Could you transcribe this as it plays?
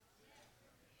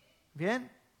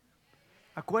¿Bien?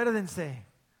 Acuérdense,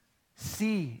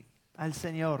 sí al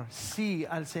Señor,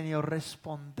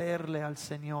 responderle al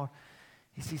Señor.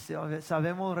 Y si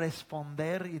sabemos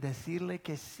responder y decirle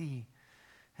que sí,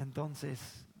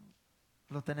 entonces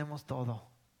lo tenemos todo.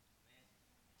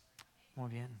 Muy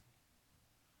bien.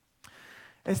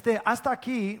 Hasta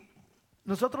aquí,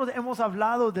 nosotros hemos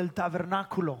hablado del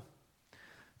tabernáculo.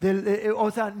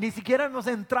 Ni siquiera hemos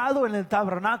entrado en el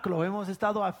tabernáculo, hemos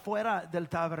estado afuera del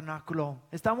tabernáculo.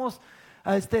 Estamos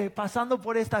pasando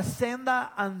por esta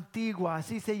senda antigua,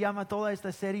 así se llama toda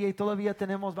esta serie, y todavía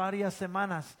tenemos varias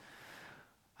semanas.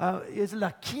 Es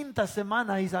la quinta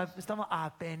semana y estamos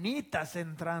apenitas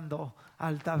entrando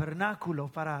al tabernáculo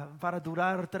para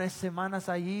durar 3 semanas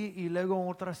allí y luego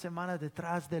otra semana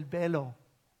detrás del velo.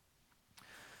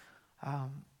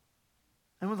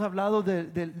 Hemos hablado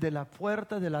de la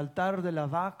puerta, del altar, del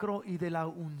lavacro y de la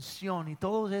unción. Y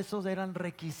todos esos eran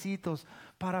requisitos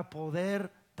para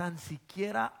poder tan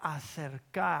siquiera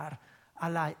acercar a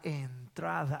la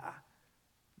entrada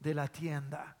de la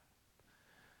tienda.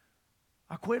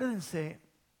 Acuérdense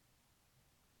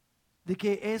de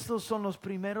que estos son los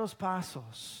primeros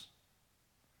pasos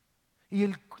y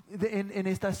en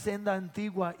esta senda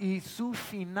antigua, y su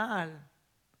final,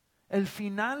 el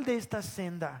final de esta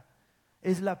senda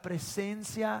es la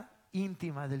presencia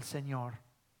íntima del Señor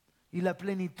y la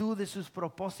plenitud de sus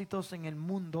propósitos en el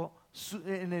mundo,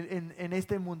 en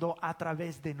este mundo a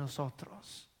través de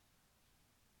nosotros.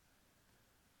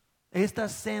 Esta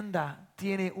senda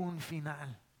tiene un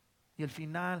final, y el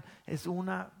final es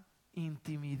una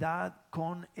intimidad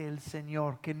con el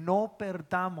Señor. Que no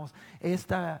perdamos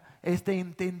este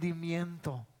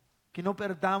entendimiento, que no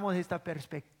perdamos esta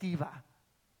perspectiva.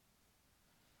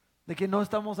 De que no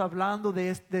estamos hablando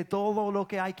de todo lo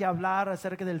que hay que hablar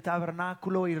acerca del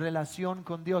tabernáculo y relación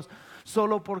con Dios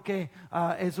solo porque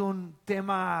es un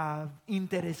tema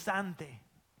interesante.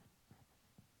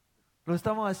 Lo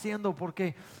estamos haciendo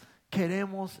porque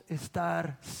queremos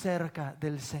estar cerca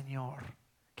del Señor.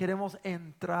 Queremos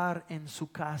entrar en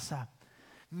su casa,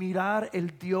 mirar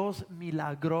el Dios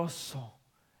milagroso,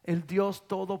 el Dios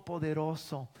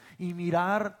todopoderoso, y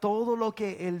mirar todo lo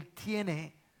que Él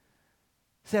tiene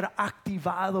ser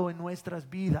activado en nuestras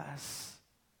vidas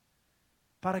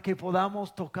para que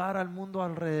podamos tocar al mundo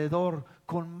alrededor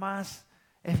con más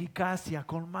eficacia,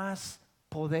 con más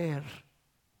poder.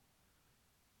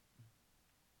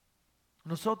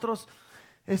 Nosotros,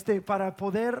 para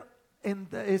poder,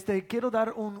 quiero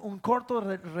dar un corto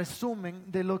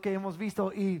resumen de lo que hemos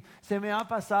visto, y se me ha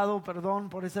pasado, perdón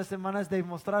por esas semanas, de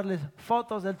mostrarles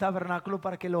fotos del tabernáculo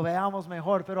para que lo veamos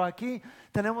mejor, pero aquí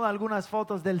tenemos algunas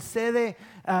fotos del sede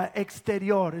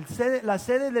exterior, la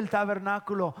sede del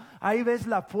tabernáculo. Ahí ves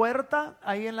la puerta,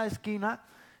 ahí en la esquina.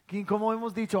 Y como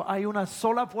hemos dicho, hay una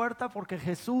sola puerta porque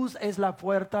Jesús es la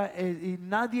puerta, y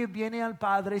nadie viene al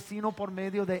Padre sino por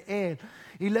medio de Él.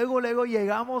 Y luego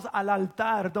llegamos al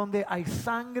altar donde hay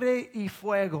sangre y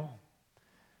fuego.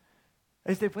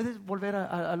 ¿Puedes volver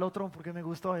al otro? Porque me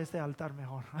gustó este altar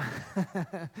mejor.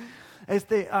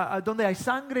 Donde hay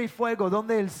sangre y fuego,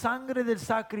 donde el sangre del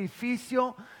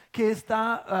sacrificio que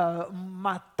está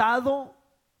matado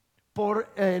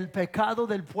por el pecado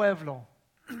del pueblo.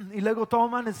 Y luego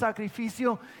toman el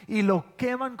sacrificio y lo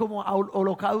queman como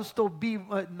holocausto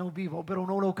vivo, no vivo, pero un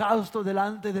holocausto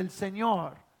delante del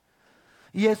Señor.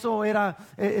 Y eso era,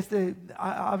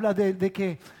 habla de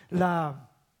que la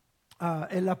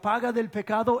paga del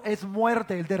pecado es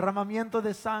muerte, el derramamiento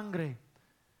de sangre.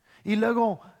 Y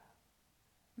luego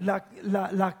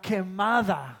la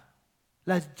quemada,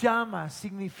 las llamas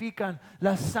significan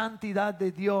la santidad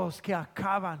de Dios que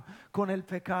acaban con el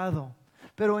pecado.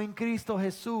 Pero en Cristo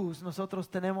Jesús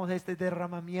nosotros tenemos este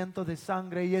derramamiento de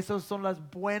sangre, y esas son las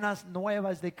buenas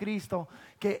nuevas de Cristo,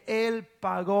 que Él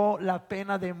pagó la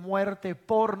pena de muerte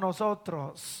por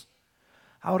nosotros.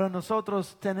 Ahora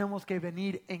nosotros tenemos que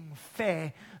venir en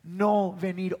fe, no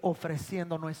venir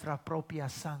ofreciendo nuestra propia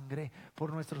sangre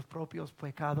por nuestros propios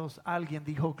pecados. Alguien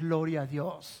dijo gloria a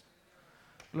Dios.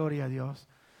 Gloria a Dios.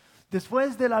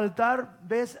 Después del altar,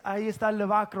 ves, ahí está el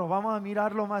lavacro. Vamos a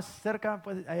mirarlo más cerca.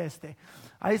 Pues, ahí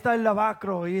está el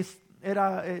lavacro, y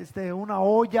era una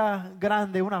olla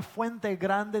grande, una fuente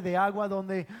grande de agua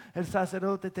donde el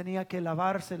sacerdote tenía que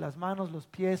lavarse las manos, los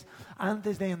pies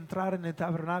antes de entrar en el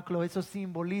tabernáculo. Eso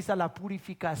simboliza la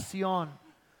purificación.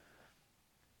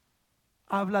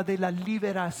 Habla de la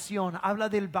liberación, habla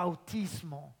del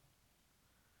bautismo.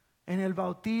 En el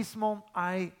bautismo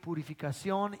hay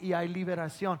purificación y hay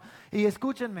liberación. Y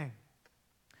escúchenme,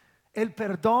 el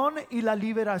perdón y la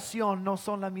liberación no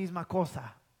son la misma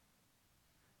cosa.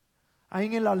 Ahí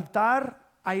en el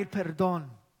altar hay el perdón,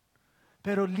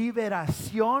 Pero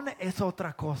liberación es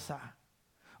otra cosa.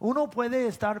 Uno puede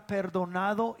estar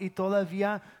perdonado y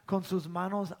todavía con sus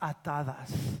manos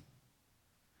atadas,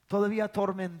 todavía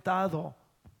atormentado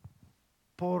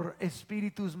por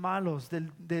espíritus malos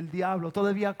del diablo,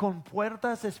 todavía con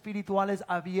puertas espirituales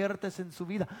abiertas en su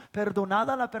vida.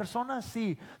 Perdonada la persona,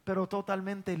 sí, pero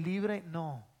totalmente libre,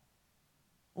 no.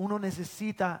 Uno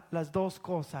necesita las dos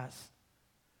cosas,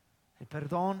 el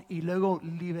perdón y luego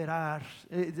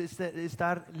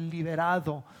estar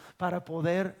liberado para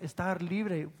poder estar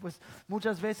libre. Pues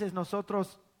muchas veces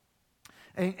nosotros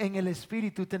en el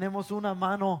espíritu tenemos una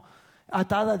mano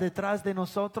atada detrás de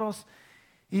nosotros.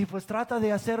 Y pues trata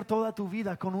de hacer toda tu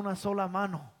vida con una sola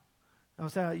mano. O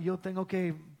sea, yo tengo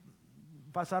que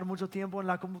pasar mucho tiempo en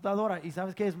la computadora. ¿Y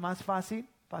sabes qué? Es más fácil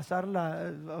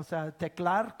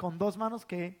teclar con dos manos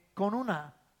que con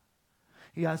una.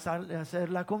 Y hacer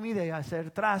la comida y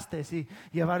hacer trastes y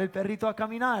llevar el perrito a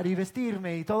caminar y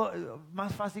vestirme y todo.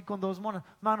 Más fácil con dos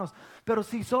manos. Pero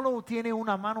si solo tiene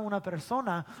una mano una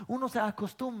persona, uno se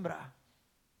acostumbra.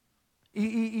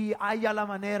 Y haya la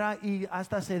manera y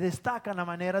hasta se destaca la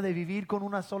manera de vivir con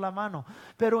una sola mano.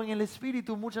 Pero en el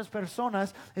espíritu muchas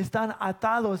personas están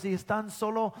atados y están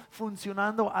solo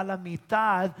funcionando a la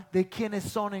mitad de quienes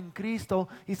son en Cristo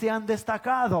y se han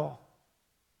destacado.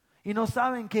 Y no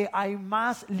saben que hay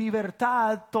más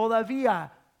libertad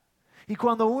todavía. Y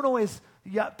cuando uno es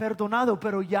ya perdonado,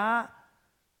 pero ya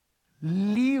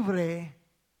libre,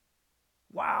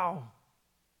 wow.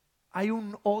 Hay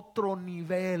un otro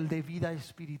nivel de vida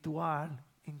espiritual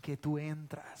en que tú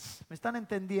entras. ¿Me están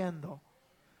entendiendo?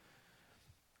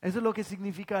 Eso es lo que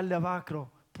significa el lavacro: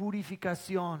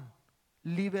 purificación,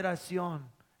 liberación.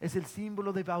 Es el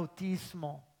símbolo de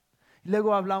bautismo.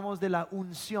 Luego hablamos de la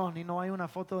unción, y no hay una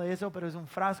foto de eso, pero es un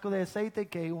frasco de aceite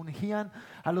que ungían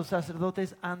a los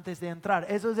sacerdotes antes de entrar.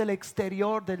 Eso es el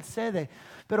exterior del sede.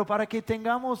 Pero para que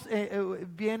tengamos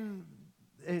bien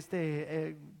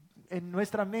en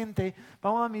nuestra mente,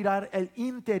 vamos a mirar el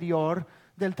interior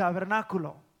del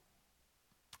tabernáculo.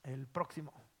 El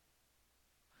próximo.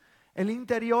 El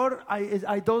interior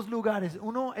hay dos lugares.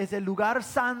 Uno es el lugar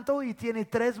santo y tiene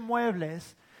 3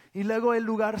 muebles. Y luego el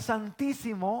lugar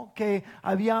santísimo, que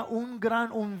había un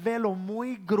velo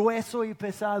muy grueso y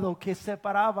pesado que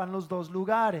separaban los dos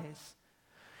lugares.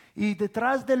 Y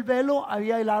detrás del velo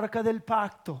había el arca del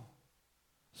pacto.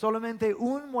 Solamente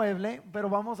un mueble, pero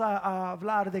vamos a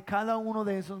hablar de cada uno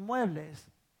de esos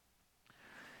muebles.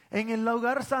 En el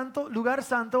lugar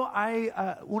santo hay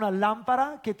una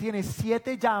lámpara que tiene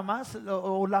 7 llamas,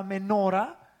 o la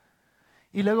menora.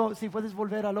 Y luego, si puedes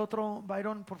volver al otro,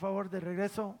 Byron, por favor, de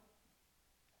regreso.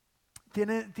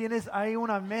 Hay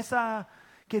una mesa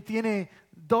que tiene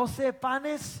 12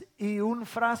 panes y un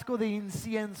frasco de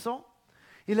incienso.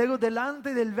 Y luego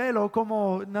delante del velo,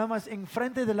 como nada más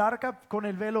enfrente del arca, con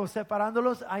el velo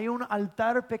separándolos, hay un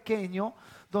altar pequeño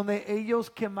donde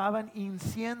ellos quemaban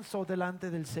incienso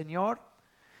delante del Señor.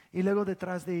 Y luego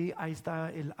detrás de ahí está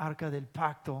el arca del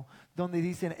pacto, donde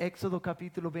dice en Éxodo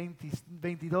capítulo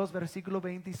 22, versículo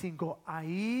 25,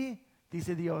 ahí,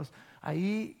 dice Dios,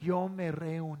 ahí yo me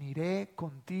reuniré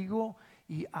contigo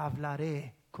y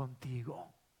hablaré contigo.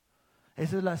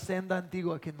 Esa es la senda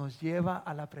antigua que nos lleva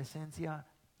a la presencia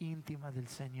íntima del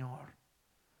Señor.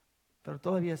 Pero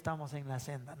todavía estamos en la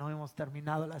senda, no hemos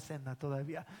terminado la senda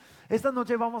todavía. Esta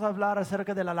noche vamos a hablar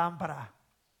acerca de la lámpara.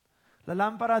 La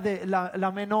lámpara de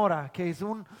la menora, que es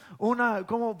una,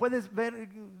 como puedes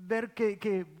ver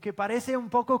que parece un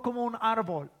poco como un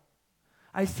árbol.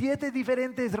 Hay 7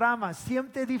 diferentes ramas,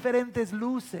 7 diferentes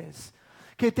luces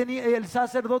que el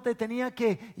sacerdote tenía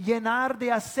que llenar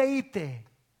de aceite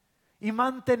y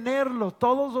mantenerlo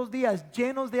todos los días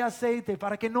llenos de aceite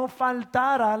para que no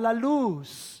faltara la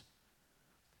luz.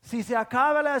 Si se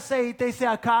acaba el aceite, se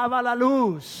acaba la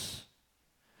luz.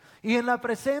 Y en la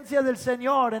presencia del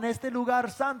Señor, en este lugar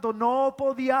santo, no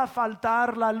podía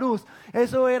faltar la luz.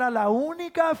 Eso era la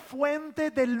única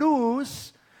fuente de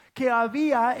luz que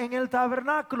había en el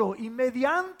tabernáculo. Y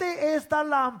mediante esta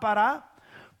lámpara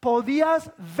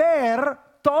podías ver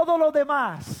todo lo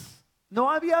demás.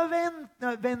 No había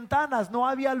ventanas, no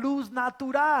había luz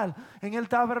natural en el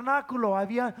tabernáculo.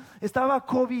 Estaba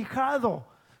cobijado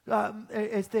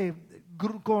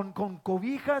con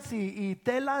cobijas y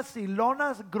telas y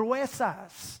lonas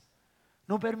gruesas.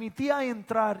 No permitía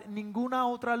entrar ninguna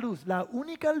otra luz. La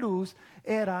única luz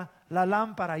era la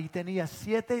lámpara y tenía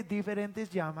 7 diferentes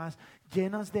llamas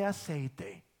llenas de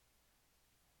aceite.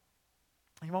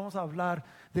 Y vamos a hablar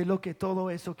de lo que todo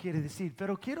eso quiere decir.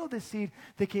 Pero quiero decir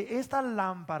de que esta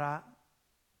lámpara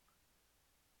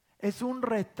es un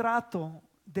retrato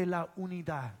de la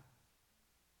unidad.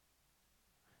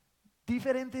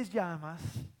 diferentes llamas,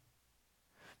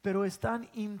 pero están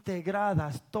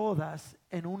integradas todas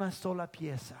en una sola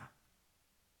pieza.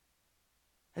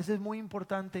 Eso es muy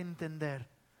importante entender,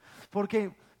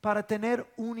 porque para tener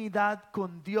unidad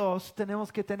con Dios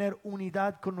tenemos que tener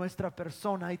unidad con nuestra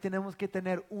persona y tenemos que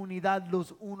tener unidad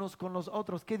los unos con los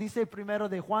otros. ¿Qué dice primero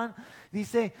de Juan?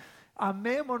 Dice: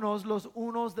 amémonos los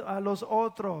unos a los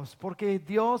otros, porque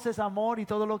Dios es amor y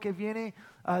todo lo que viene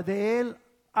de Él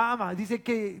ama. Dice,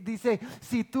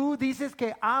 si tú dices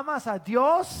que amas a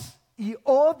Dios y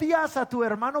odias a tu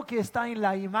hermano que está en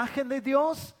la imagen de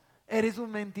Dios, eres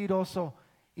un mentiroso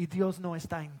y Dios no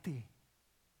está en ti.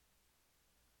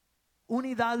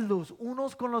 Unidad los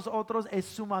unos con los otros es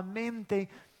sumamente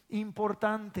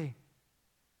importante.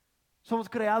 Somos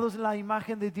creados en la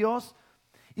imagen de Dios.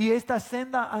 Y esta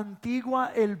senda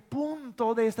antigua, el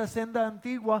punto de esta senda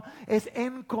antigua es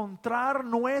encontrar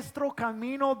nuestro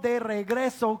camino de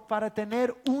regreso para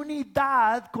tener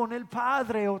unidad con el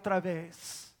Padre otra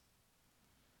vez.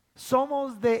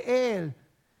 Somos de Él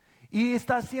y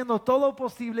está haciendo todo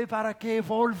posible para que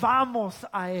volvamos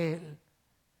a Él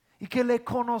y que le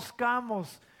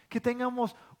conozcamos, que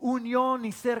tengamos unión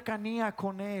y cercanía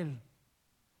con Él.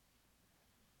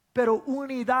 Pero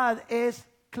unidad es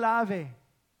clave.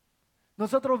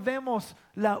 Nosotros vemos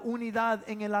la unidad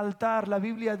en el altar. La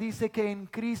Biblia dice que en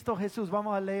Cristo Jesús,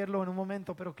 vamos a leerlo en un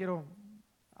momento, pero quiero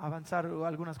avanzar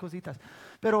algunas cositas.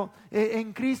 Pero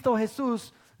en Cristo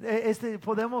Jesús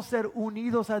podemos ser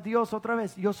unidos a Dios otra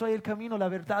vez. Yo soy el camino, la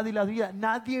verdad y la vida.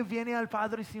 Nadie viene al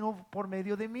Padre sino por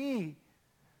medio de mí.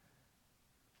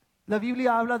 La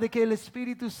Biblia habla de que el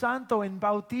Espíritu Santo en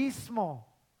bautismo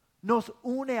nos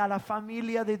une a la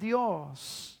familia de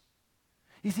Dios.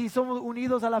 Y si somos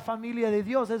unidos a la familia de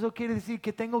Dios, eso quiere decir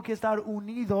que tengo que estar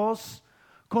unidos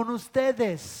con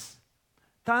ustedes,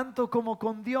 tanto como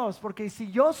con Dios. Porque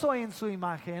si yo soy en su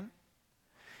imagen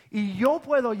y yo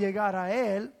puedo llegar a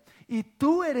Él, y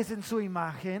tú eres en su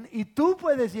imagen y tú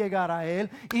puedes llegar a Él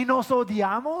y nos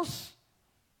odiamos,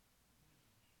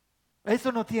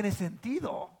 eso no tiene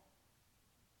sentido.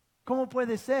 ¿Cómo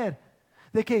puede ser?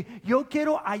 De que yo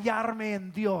quiero hallarme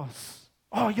en Dios.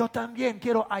 Oh, yo también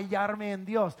quiero hallarme en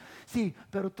Dios. Sí,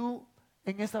 pero tú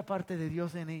en esta parte de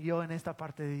Dios y yo en esta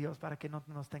parte de Dios para que no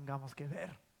nos tengamos que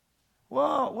ver.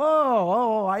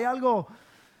 Wow, hay algo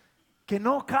que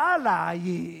no cala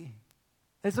allí.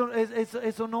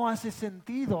 Eso no hace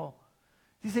sentido.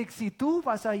 Dice, si tú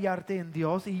vas a hallarte en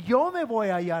Dios y yo me voy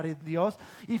a hallar en Dios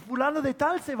y fulano de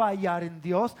tal se va a hallar en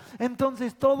Dios,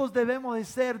 entonces todos debemos de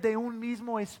ser de un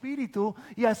mismo espíritu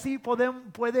y así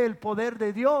puede el poder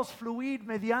de Dios fluir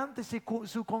mediante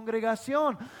su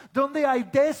congregación. Donde hay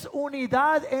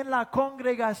desunidad en la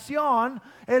congregación,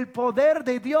 el poder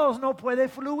de Dios no puede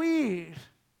fluir.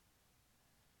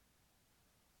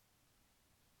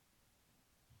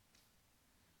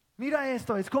 Mira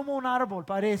esto, es como un árbol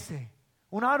parece.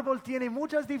 Un árbol tiene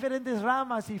muchas diferentes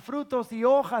ramas y frutos y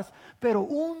hojas, pero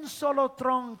un solo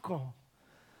tronco,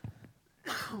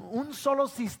 un solo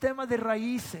sistema de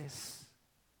raíces.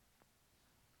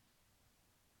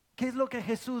 ¿Qué es lo que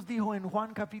Jesús dijo en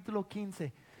Juan capítulo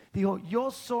 15? Dijo,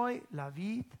 yo soy la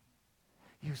vid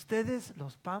y ustedes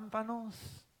los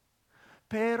pámpanos.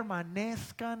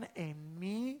 Permanezcan en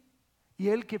mí y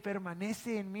el que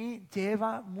permanece en mí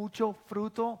lleva mucho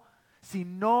fruto. Si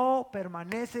no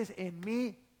permaneces en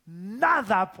mí,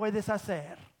 nada puedes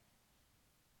hacer.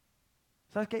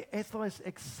 ¿Sabes qué? Esto es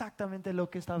exactamente lo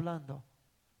que está hablando.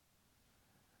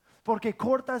 Porque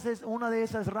cortas una de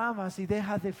esas ramas y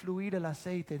deja de fluir el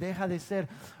aceite, deja de ser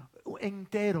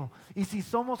entero. Y si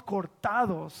somos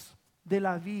cortados de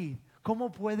la vid,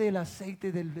 ¿cómo puede el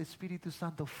aceite del Espíritu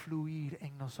Santo fluir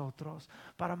en nosotros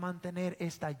para mantener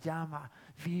esta llama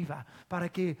viva? Para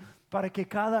que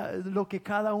lo que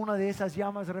cada una de esas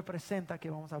llamas representa, que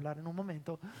vamos a hablar en un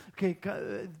momento,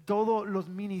 que todos los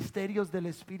ministerios del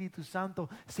Espíritu Santo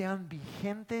sean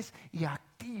vigentes y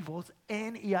activos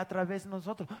en y a través de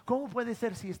nosotros. ¿Cómo puede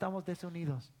ser si estamos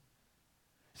desunidos?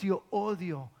 Si yo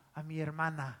odio a mi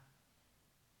hermana,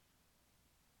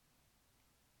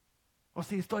 o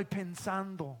si estoy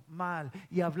pensando mal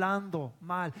y hablando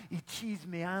mal y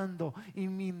chismeando y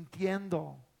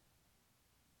mintiendo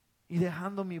y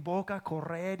dejando mi boca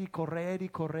correr y correr y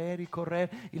correr y correr,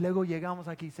 y luego llegamos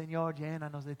aquí, Señor,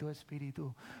 llénanos de tu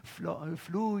espíritu,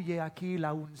 fluye aquí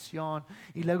la unción,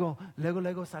 y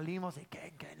luego salimos y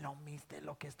que no viste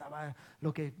lo que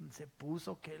se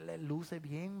puso, que le luce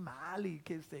bien mal, y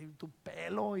que tu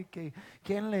pelo, y que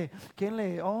quién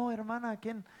le, oh hermana,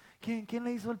 ¿Quién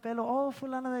le hizo el pelo? Oh,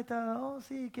 fulana de tal. Oh,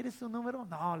 sí, ¿quieres su número?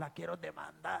 No, la quiero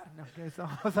demandar.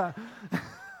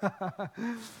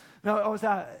 No,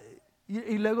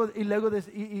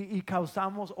 y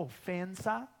causamos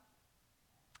ofensa.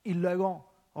 Y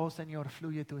luego, oh Señor,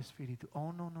 fluye tu espíritu.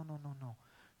 Oh, no.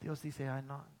 Dios dice,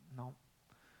 no.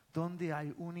 Donde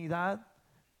hay unidad,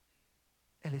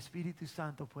 el Espíritu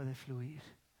Santo puede fluir.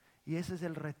 Y ese es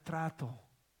el retrato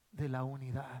de la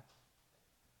unidad.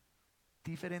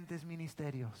 Diferentes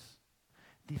ministerios,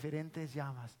 diferentes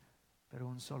llamas, pero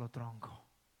un solo tronco.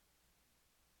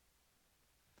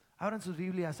 Abran sus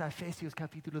Biblias a Efesios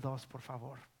capítulo 2, por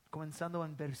favor, comenzando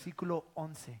en versículo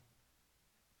 11.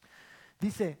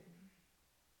 Dice,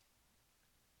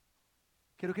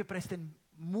 quiero que presten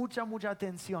mucha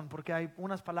atención porque hay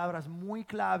unas palabras muy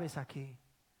claves aquí.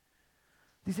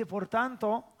 Dice, por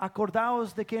tanto,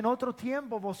 acordaos de que en otro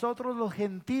tiempo vosotros los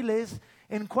gentiles,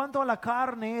 en cuanto a la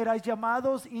carne, erais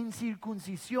llamados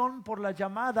incircuncisión por la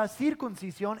llamada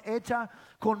circuncisión hecha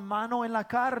con mano en la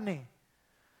carne.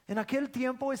 En aquel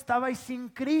tiempo estabais sin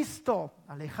Cristo,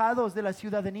 alejados de la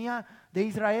ciudadanía de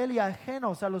Israel y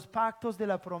ajenos a los pactos de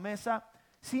la promesa,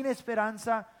 sin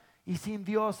esperanza y sin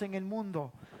Dios en el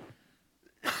mundo.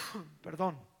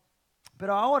 Perdón.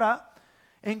 Pero ahora,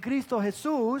 en Cristo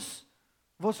Jesús,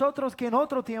 vosotros que en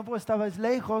otro tiempo estabais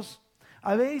lejos,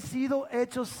 habéis sido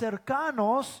hechos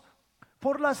cercanos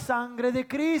por la sangre de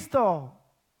Cristo.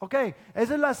 Ok,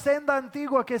 esa es la senda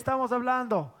antigua que estamos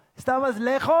hablando. Estabas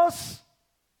lejos,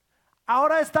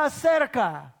 ahora estás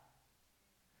cerca.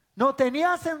 No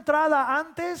tenías entrada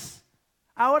antes,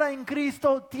 ahora en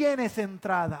Cristo tienes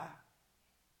entrada.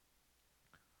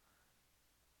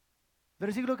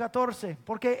 Versículo 14,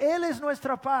 porque Él es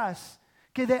nuestra paz,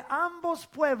 que de ambos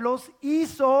pueblos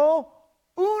hizo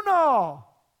uno,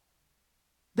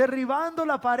 derribando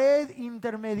la pared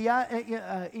intermedia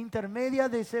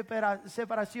de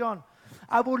separación,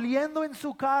 aboliendo en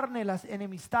su carne las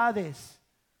enemistades,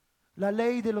 la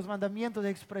ley de los mandamientos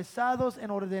expresados en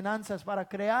ordenanzas, para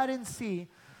crear en sí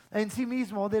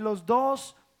mismo de los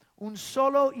dos un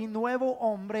solo y nuevo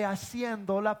hombre,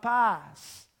 haciendo la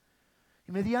paz.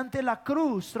 Y mediante la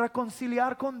cruz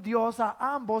reconciliar con Dios a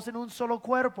ambos en un solo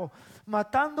cuerpo,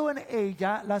 matando en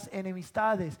ella las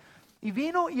enemistades. Y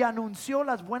vino y anunció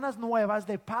las buenas nuevas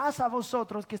de paz a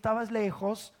vosotros que estabais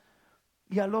lejos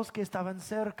y a los que estaban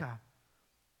cerca.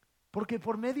 Porque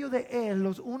por medio de Él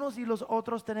los unos y los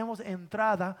otros tenemos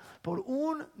entrada por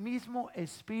un mismo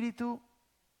Espíritu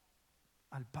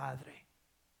al Padre.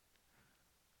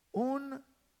 Un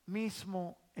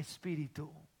mismo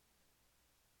Espíritu.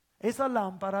 Esa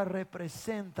lámpara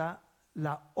representa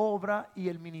la obra y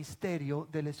el ministerio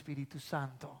del Espíritu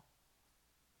Santo.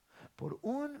 Por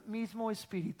un mismo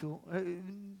Espíritu.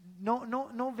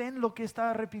 No ven lo que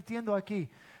está repitiendo aquí.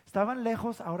 Estaban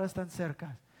lejos, ahora están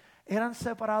cerca. Eran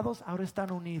separados, ahora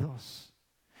están unidos.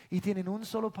 Y tienen un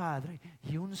solo Padre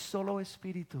y un solo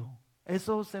Espíritu.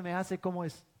 Eso se me hace como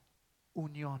es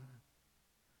unión.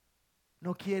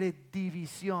 No quiere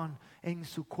división en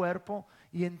su cuerpo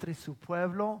y entre su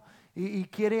pueblo. Y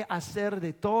quiere hacer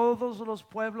de todos los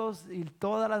pueblos y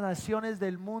todas las naciones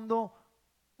del mundo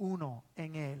uno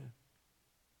en Él.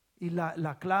 Y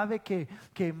la clave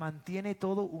que mantiene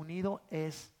todo unido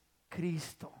es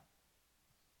Cristo.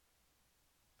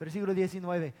 Versículo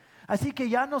 19. Así que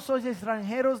ya no sois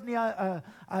extranjeros ni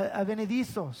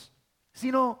advenedizos,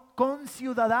 sino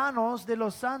conciudadanos de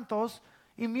los santos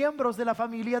y miembros de la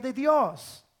familia de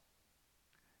Dios,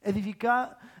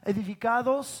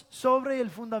 edificados sobre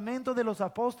el fundamento de los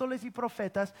apóstoles y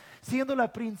profetas, siendo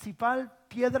la principal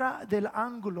piedra del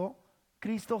ángulo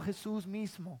Cristo Jesús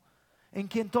mismo, en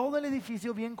quien todo el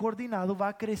edificio bien coordinado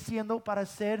va creciendo para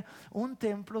ser un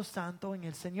templo santo en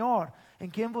el Señor,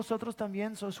 en quien vosotros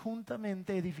también sois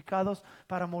juntamente edificados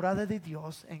para morada de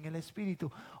Dios en el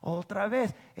Espíritu. Otra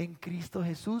vez, en Cristo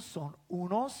Jesús son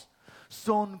unos,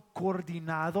 son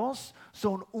coordinados,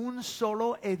 son un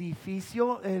solo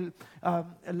edificio.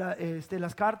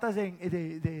 Las cartas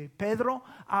de Pedro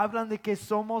hablan de que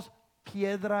somos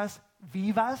piedras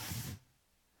vivas,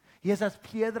 y esas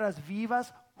piedras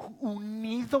vivas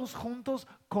unidos juntos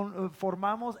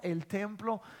formamos el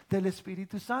templo del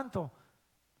Espíritu Santo.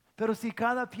 Pero si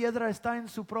cada piedra está en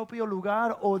su propio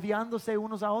lugar, odiándose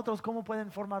unos a otros, ¿cómo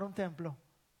pueden formar un templo?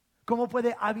 ¿Cómo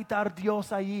puede habitar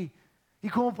Dios allí? ¿Y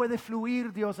cómo puede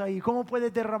fluir Dios ahí? ¿Cómo puede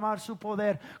derramar su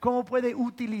poder? ¿Cómo puede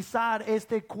utilizar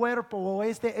este cuerpo o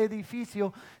este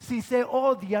edificio si se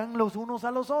odian los unos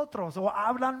a los otros? O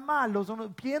hablan mal, los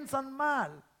unos piensan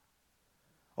mal,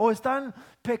 o están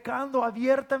pecando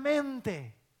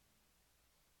abiertamente.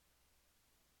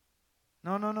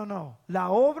 No. La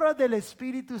obra del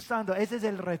Espíritu Santo, ese es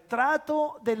el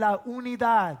retrato de la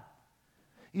unidad.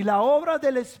 Y la obra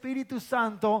del Espíritu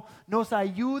Santo nos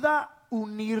ayuda a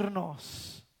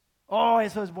unirnos. Oh,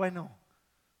 eso es bueno.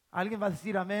 ¿Alguien va a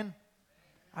decir amén?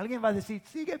 Alguien va a decir,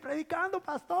 sigue predicando,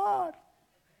 pastor.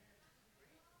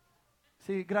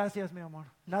 Sí, gracias, mi amor.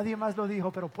 Nadie más lo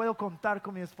dijo, pero puedo contar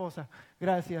con mi esposa.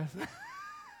 Gracias.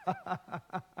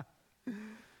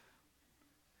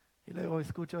 Y luego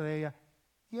escucho de ella,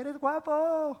 y eres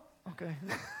guapo. Ok.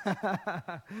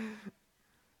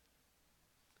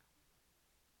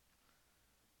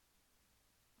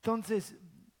 Entonces,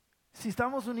 si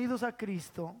estamos unidos a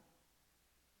Cristo,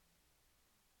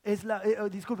 es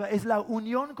la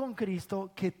unión con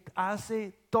Cristo que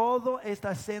hace toda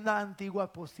esta senda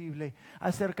antigua posible.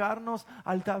 Acercarnos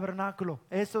al tabernáculo.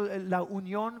 Eso, la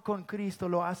unión con Cristo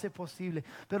lo hace posible.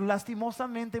 Pero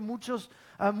lastimosamente muchos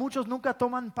nunca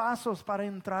toman pasos para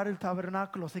entrar al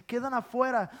tabernáculo. Se quedan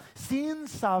afuera sin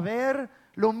saber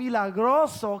lo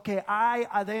milagroso que hay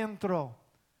adentro.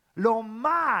 Lo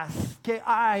más que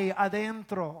hay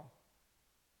adentro.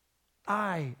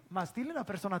 Hay más. Dile a la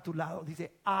persona a tu lado.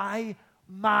 Dice, hay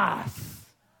más.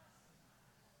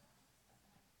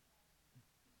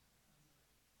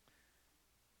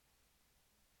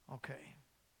 Ok.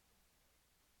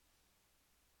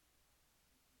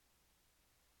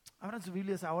 Abran sus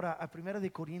Biblias ahora a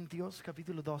 1 Corintios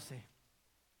capítulo 12.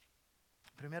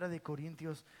 1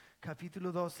 Corintios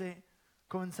capítulo 12,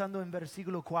 comenzando en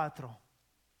versículo 4.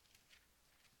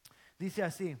 Dice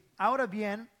así, ahora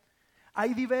bien,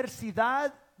 hay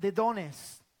diversidad de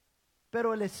dones,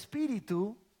 pero el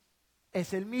Espíritu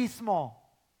es el mismo.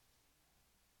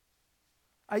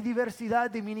 Hay diversidad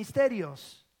de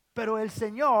ministerios, pero el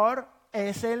Señor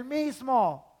es el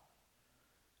mismo.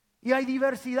 Y hay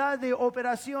diversidad de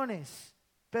operaciones,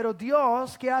 pero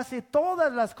Dios que hace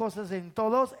todas las cosas en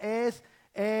todos es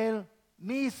el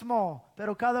mismo.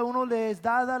 Pero cada uno le es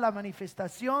dada la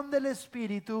manifestación del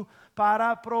Espíritu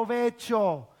para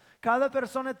provecho. Cada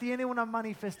persona tiene una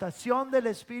manifestación del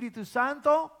Espíritu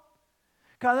Santo.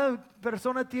 Cada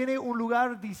persona tiene un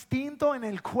lugar distinto en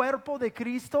el cuerpo de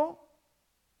Cristo.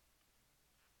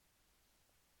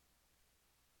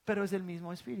 Pero es el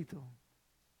mismo Espíritu.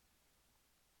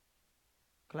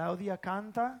 Claudia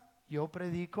canta, yo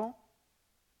predico.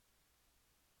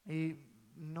 Y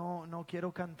no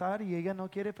quiero cantar y ella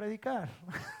no quiere predicar.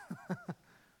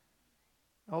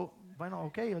 Oh, bueno,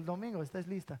 ok, el domingo, ¿estás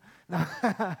lista?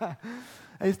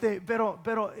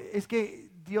 Pero es que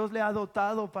Dios le ha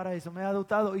dotado para eso, me ha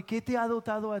dotado. ¿Y qué te ha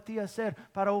dotado a ti a hacer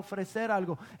para ofrecer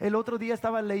algo? El otro día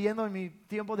estaba leyendo en mi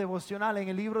tiempo devocional en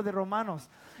el libro de Romanos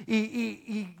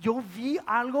y yo vi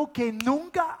algo que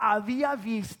nunca había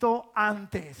visto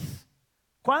antes.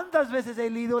 ¿Cuántas veces he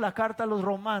leído la carta a los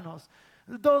romanos?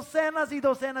 Docenas y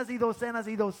docenas y docenas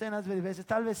y docenas de veces,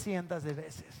 tal vez cientos de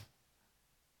veces.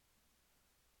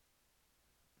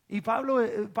 Y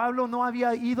Pablo no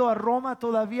había ido a Roma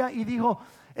todavía y dijo,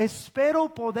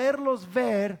 espero poderlos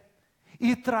ver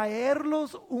y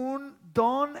traerlos un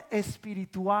don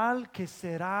espiritual que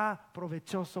será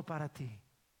provechoso para ti.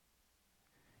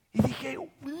 Y dije,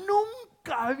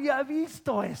 nunca había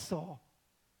visto eso.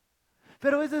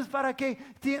 Pero eso es para que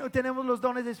tenemos los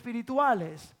dones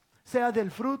espirituales, sea del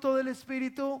fruto del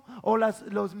Espíritu o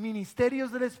los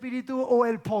ministerios del Espíritu o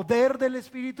el poder del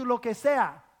Espíritu, lo que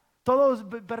sea. Todos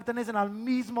pertenecen al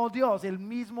mismo Dios, el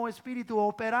mismo Espíritu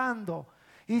operando.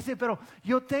 Y dice, pero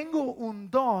yo tengo un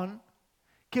don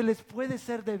que les puede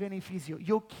ser de beneficio.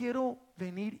 Yo quiero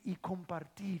venir y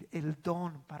compartir el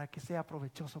don para que sea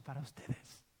provechoso para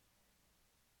ustedes.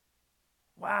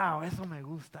 Wow, eso me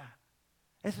gusta.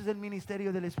 Eso es el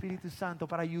ministerio del Espíritu Santo,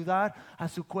 para ayudar a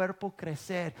su cuerpo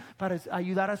crecer, para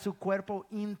ayudar a su cuerpo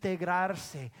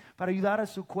integrarse, para ayudar a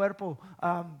su cuerpo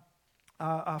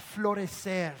a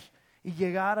florecer y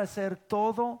llegar a ser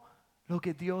todo lo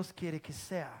que Dios quiere que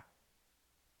sea.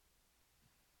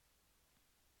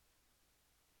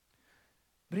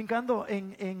 Brincando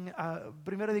en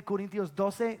 1 Corintios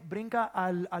 12, brinca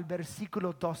al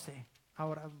versículo 12.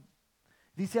 Ahora,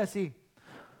 dice así,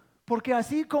 porque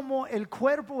así como el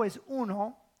cuerpo es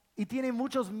uno y tiene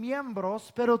muchos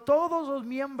miembros, pero todos los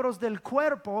miembros del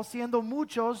cuerpo, siendo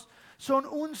muchos, son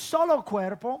un solo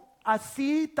cuerpo,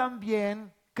 así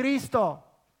también Cristo.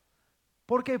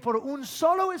 Porque por un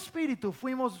solo espíritu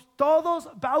fuimos todos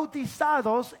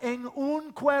bautizados en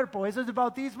un cuerpo. Ese es el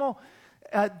bautismo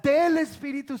del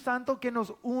Espíritu Santo que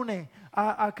nos une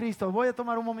a Cristo. Voy a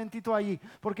tomar un momentito allí,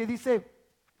 porque dice,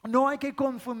 no hay que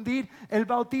confundir el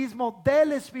bautismo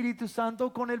del Espíritu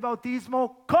Santo con el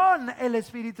bautismo con el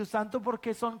Espíritu Santo,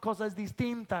 porque son cosas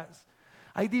distintas.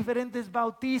 Hay diferentes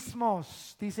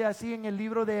bautismos, dice así en el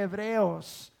libro de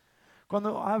Hebreos.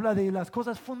 Cuando habla de las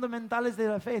cosas fundamentales de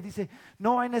la fe, dice,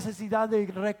 no hay necesidad de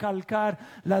recalcar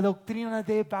la doctrina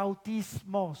de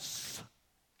bautismos.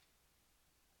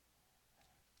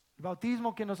 El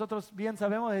bautismo que nosotros bien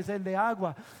sabemos es el de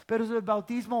agua, pero es el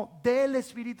bautismo del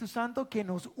Espíritu Santo que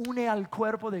nos une al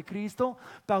cuerpo de Cristo.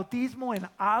 Bautismo en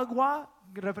agua,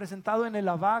 representado en el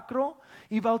lavacro,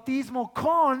 y bautismo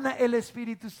con el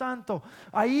Espíritu Santo.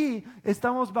 Ahí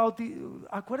estamos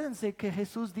acuérdense que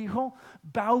Jesús dijo,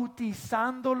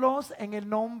 bautizándolos en el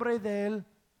nombre del,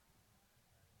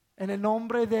 y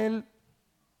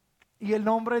el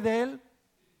nombre del.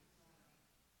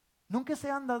 ¿Nunca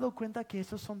se han dado cuenta que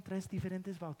esos son 3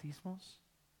 diferentes bautismos?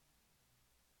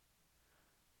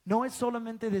 No es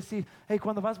solamente decir, hey,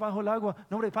 cuando vas bajo el agua,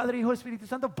 nombre del Padre, Hijo, Espíritu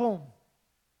Santo, ¡pum!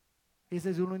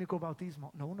 Ese es un único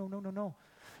bautismo. No.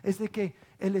 Es de que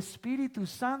el Espíritu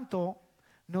Santo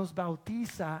nos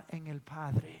bautiza en el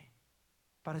Padre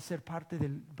para ser parte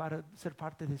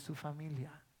de su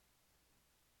familia.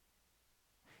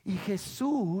 Y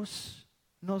Jesús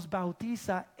nos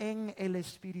bautiza en el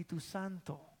Espíritu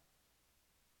Santo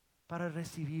para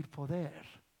recibir poder.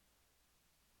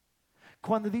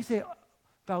 Cuando dice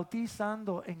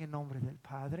bautizando en el nombre del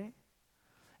Padre,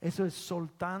 eso es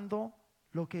soltando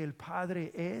lo que el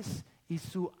Padre es y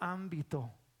su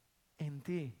ámbito en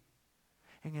ti.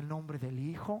 En el nombre del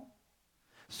Hijo,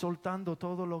 soltando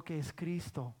todo lo que es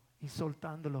Cristo y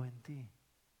soltándolo en ti.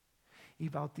 Y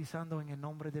bautizando en el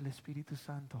nombre del Espíritu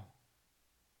Santo.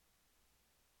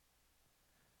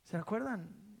 ¿Se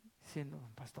acuerdan? Diciendo,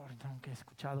 pastor, nunca he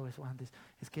escuchado eso antes.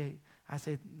 Es que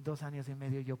hace 2 años y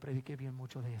medio yo prediqué bien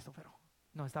mucho de esto, pero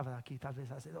no estaba aquí, tal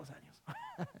vez hace 2 años.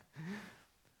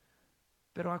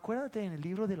 Pero acuérdate, en el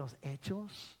libro de los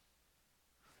Hechos,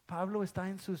 Pablo está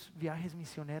en sus viajes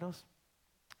misioneros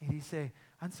y dice,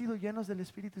 ¿han sido llenos del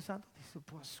Espíritu Santo? Dice,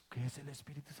 pues, ¿qué es el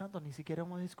Espíritu Santo? Ni siquiera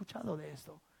hemos escuchado de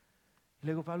esto. Y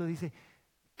luego Pablo dice,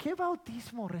 ¿qué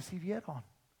bautismo recibieron?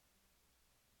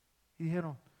 Y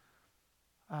dijeron,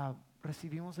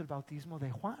 recibimos el bautismo de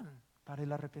Juan para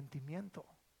el arrepentimiento.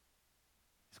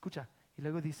 Escucha, y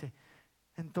luego dice,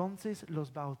 entonces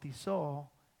los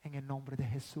bautizó en el nombre de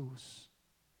Jesús.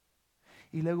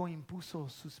 Y luego impuso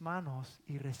sus manos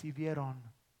y recibieron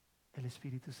el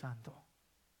Espíritu Santo.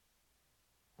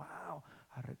 Wow,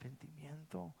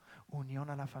 arrepentimiento, unión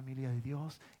a la familia de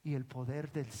Dios y el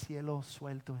poder del cielo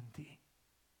suelto en ti.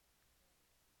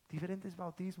 Diferentes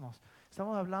bautismos.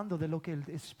 Estamos hablando de lo que el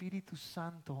Espíritu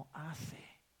Santo hace.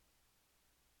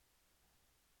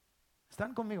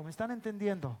 ¿Están conmigo? ¿Me están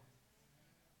entendiendo?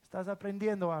 ¿Estás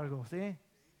aprendiendo algo? ¿Sí?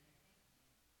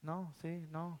 ¿No? ¿Sí?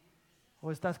 ¿No? ¿O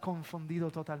estás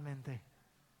confundido totalmente?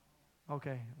 Ok,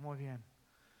 muy bien.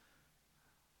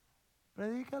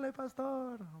 Predícale,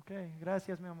 pastor. Ok,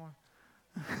 gracias, mi amor.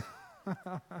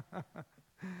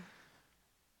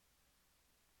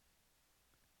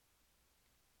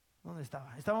 ¿Dónde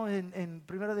estaba? Estamos en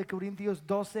 1 de Corintios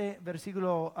 12,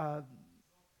 versículo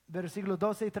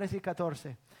 12, 13 y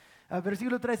 14.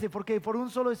 Versículo 13, porque por un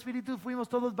solo espíritu fuimos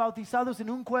todos bautizados en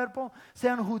un cuerpo,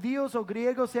 sean judíos o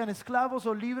griegos, sean esclavos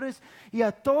o libres, y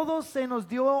a todos se nos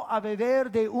dio a beber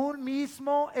de un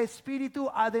mismo espíritu.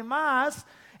 Además,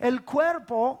 el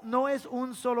cuerpo no es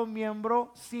un solo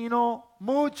miembro, sino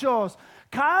muchos.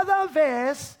 Cada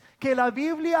vez que la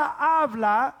Biblia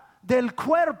habla del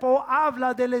cuerpo,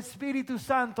 habla del Espíritu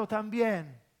Santo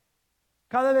también.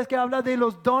 Cada vez que habla de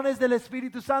los dones del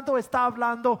Espíritu Santo, está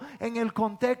hablando en el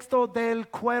contexto del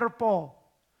cuerpo.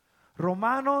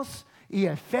 Romanos y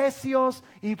Efesios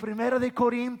y 1 de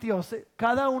Corintios,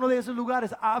 cada uno de esos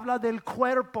lugares habla del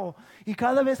cuerpo. Y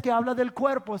cada vez que habla del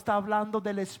cuerpo, está hablando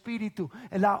del Espíritu,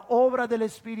 la obra del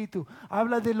Espíritu.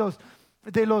 Habla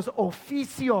de los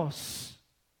oficios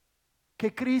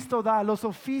que Cristo da, los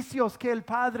oficios que el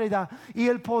Padre da y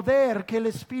el poder que el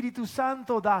Espíritu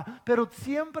Santo da, pero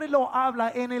siempre lo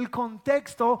habla en el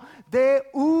contexto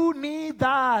de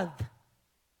unidad.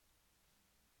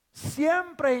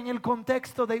 Siempre en el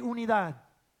contexto de unidad.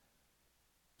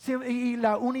 Y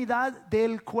la unidad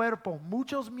del cuerpo,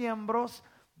 muchos miembros,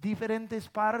 diferentes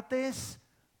partes,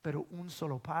 pero un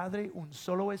solo Padre, un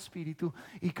solo Espíritu,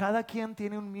 y cada quien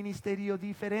tiene un ministerio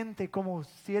diferente, como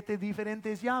 7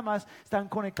 diferentes llamas están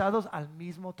conectados al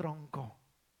mismo tronco.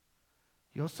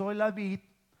 Yo soy la vid,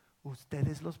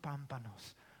 ustedes los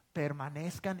pámpanos.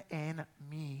 Permanezcan en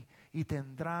mí y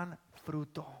tendrán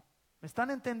fruto. ¿Me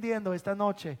están entendiendo esta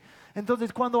noche?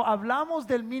 Entonces, cuando hablamos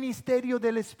del ministerio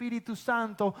del Espíritu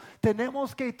Santo,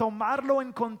 tenemos que tomarlo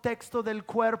en contexto del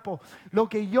cuerpo. Lo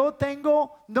que yo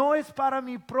tengo no es para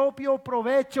mi propio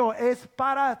provecho, es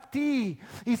para ti.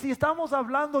 Y si estamos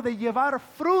hablando de llevar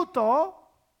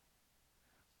fruto,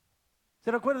 ¿se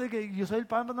recuerda que yo soy el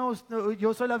pámpano,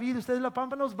 yo soy la vid, ustedes los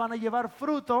pámpanos? Van a llevar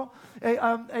fruto.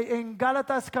 En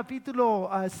Gálatas capítulo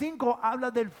 5 habla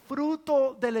del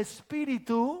fruto del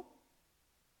Espíritu.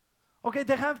 Ok,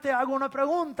 te hago una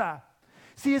pregunta.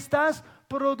 Si estás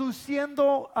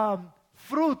produciendo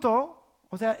fruto,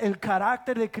 o sea, el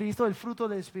carácter de Cristo, el fruto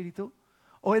del Espíritu,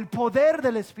 o el poder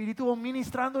del Espíritu, o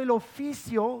ministrando el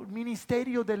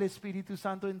ministerio del Espíritu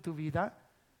Santo en tu vida,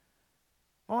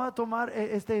 vamos a tomar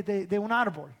de un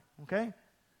árbol, ¿ok?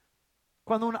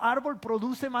 Cuando un árbol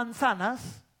produce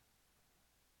manzanas,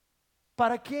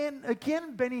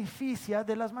 ¿quién beneficia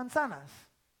de las manzanas?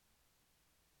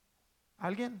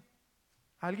 ¿Alguien?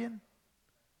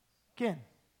 ¿Quién?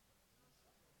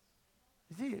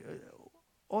 Sí,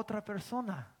 otra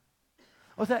persona.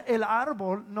 O sea, el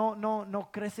árbol no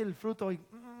crece el fruto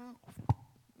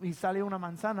y sale una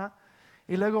manzana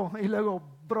y luego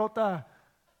brota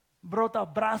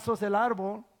brazos el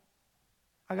árbol,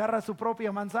 agarra su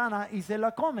propia manzana y se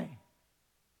la come.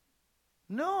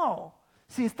 No,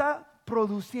 si está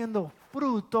produciendo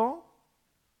fruto,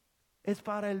 es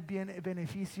para el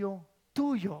beneficio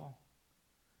tuyo.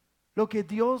 Lo que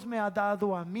Dios me ha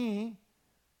dado a mí,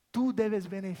 tú debes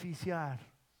beneficiar.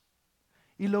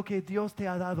 Y lo que Dios te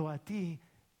ha dado a ti,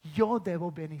 yo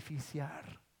debo beneficiar.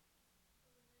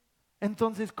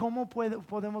 Entonces, ¿cómo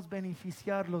podemos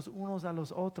beneficiar los unos a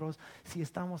los otros si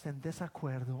estamos en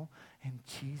desacuerdo, en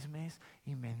chismes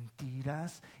y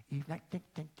mentiras y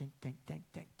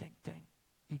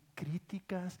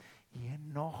críticas y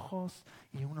enojos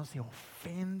y uno se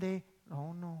ofende?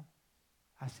 No,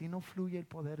 así no fluye el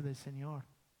poder del Señor.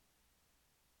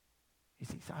 Y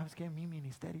si sabes que mi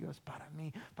ministerio es para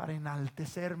mí, para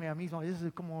enaltecerme a mí mismo,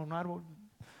 es como un árbol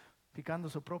picando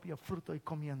su propio fruto y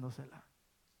comiéndosela.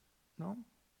 No,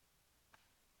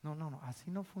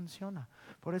 así no funciona.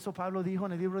 Por eso Pablo dijo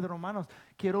en el libro de Romanos,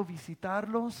 quiero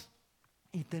visitarlos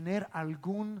y tener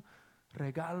algún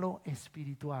regalo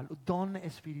espiritual, don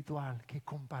espiritual que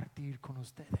compartir con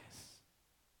ustedes.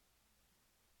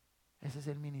 Ese es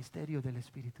el ministerio del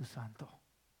Espíritu Santo.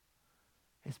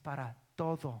 Es para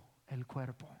todo el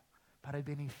cuerpo, para el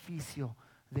beneficio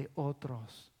de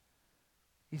otros.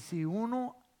 Y si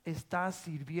uno está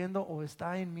sirviendo o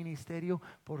está en ministerio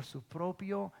por su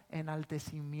propio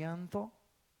enaltecimiento,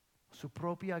 su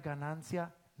propia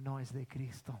ganancia, no es de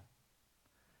Cristo.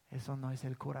 Eso no es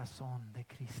el corazón de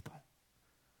Cristo.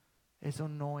 Eso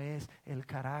no es el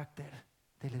carácter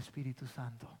del Espíritu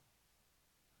Santo.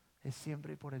 Es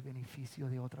siempre por el beneficio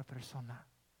de otra persona.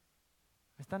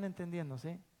 ¿Me están entendiendo,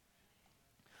 sí?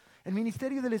 El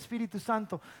ministerio del Espíritu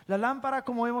Santo. La lámpara,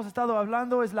 como hemos estado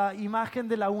hablando, es la imagen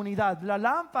de la unidad. La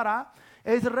lámpara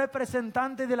es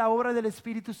representante de la obra del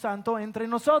Espíritu Santo entre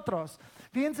nosotros.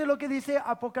 Fíjense lo que dice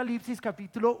Apocalipsis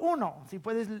capítulo 1. Si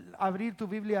puedes abrir tu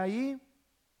Biblia ahí.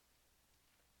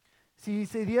 Si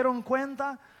se dieron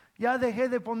cuenta, ya dejé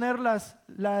de poner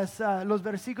los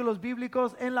versículos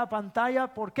bíblicos en la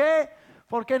pantalla. ¿Por qué?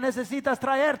 Porque necesitas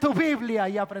traer tu Biblia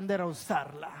y aprender a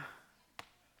usarla.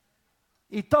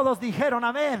 Y todos dijeron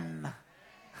amén.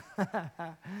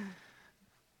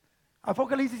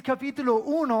 Apocalipsis capítulo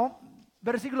 1,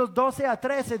 versículos 12 a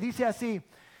 13 dice así: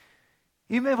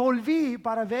 y me volví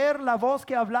para ver la voz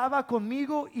que hablaba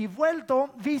conmigo, y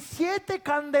vuelto vi 7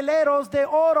 candeleros de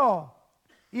oro,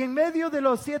 y en medio de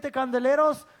los 7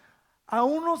 candeleros a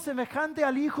uno semejante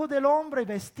al Hijo del Hombre,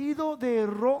 vestido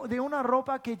de una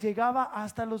ropa que llegaba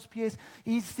hasta los pies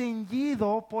y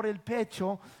ceñido por el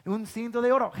pecho un cinto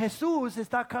de oro. Jesús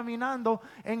está caminando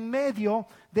en medio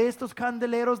de estos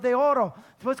candeleros de oro.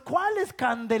 Pues, ¿cuáles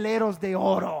candeleros de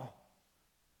oro?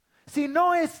 Si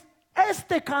no es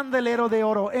este candelero de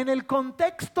oro. En el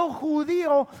contexto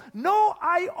judío no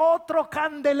hay otro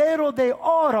candelero de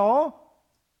oro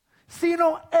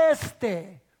sino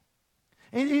este.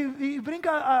 Y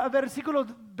brinca a versículo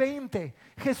 20.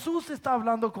 Jesús está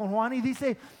hablando con Juan y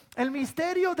dice: el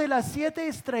misterio de las 7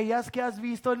 estrellas que has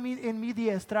visto en mi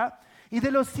diestra y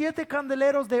de los 7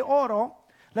 candeleros de oro.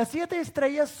 Las 7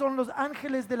 estrellas son los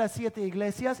ángeles de las 7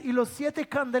 iglesias, y los 7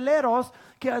 candeleros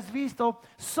que has visto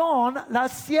son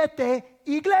las 7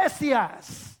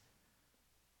 iglesias.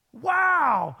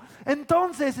 ¡Wow!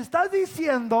 Entonces estás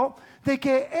diciendo de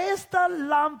que esta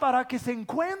lámpara que se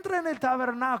encuentra en el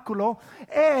tabernáculo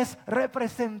es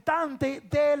representante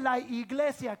de la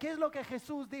iglesia. ¿Qué es lo que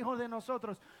Jesús dijo de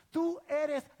nosotros? Tú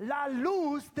eres la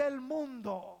luz del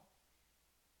mundo.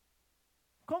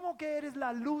 ¿Cómo que eres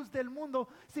la luz del mundo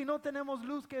si no tenemos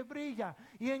luz que brilla?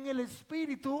 Y en el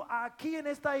Espíritu, aquí en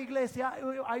esta iglesia,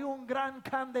 hay un gran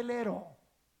candelero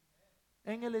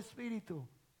en el Espíritu.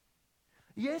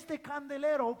 Y este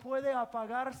candelero puede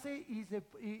apagarse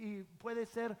y puede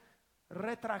ser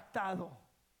retractado.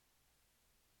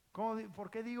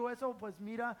 ¿Por qué digo eso? Pues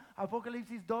mira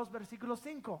Apocalipsis 2, versículo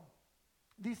 5.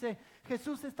 Dice,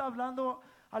 Jesús está hablando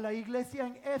a la iglesia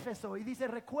en Éfeso y dice: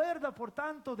 recuerda por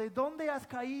tanto de dónde has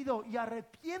caído y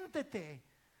arrepiéntete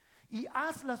y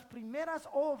haz las primeras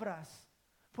obras,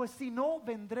 pues si no,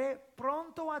 vendré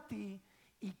pronto a ti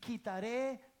y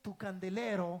quitaré tu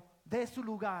candelero de su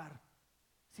lugar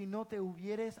si no te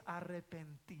hubieres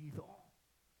arrepentido.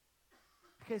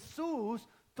 Jesús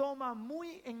toma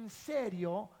muy en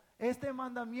serio este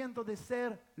mandamiento de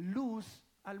ser luz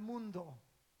al mundo.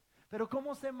 Pero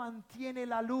 ¿cómo se mantiene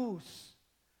la luz?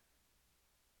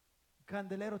 El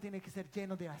candelero tiene que ser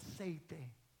lleno de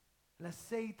aceite. El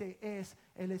aceite es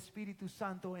el Espíritu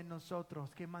Santo en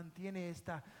nosotros que mantiene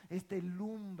este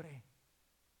lumbre.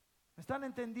 ¿Me están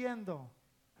entendiendo?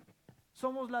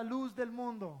 Somos la luz del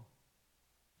mundo.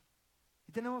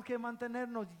 Y tenemos que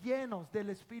mantenernos llenos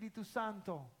del Espíritu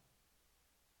Santo,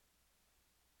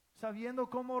 sabiendo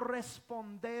cómo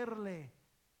responderle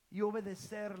y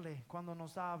obedecerle cuando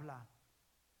nos habla.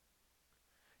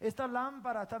 Esta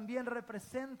lámpara también es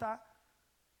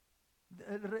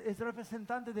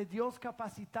representante de Dios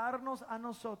capacitarnos a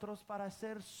nosotros para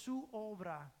hacer su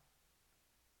obra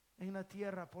en la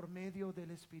tierra por medio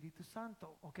del Espíritu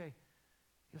Santo. Ok,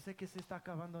 yo sé que se está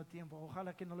acabando el tiempo.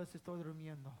 Ojalá que no les estoy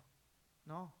durmiendo,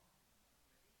 ¿no?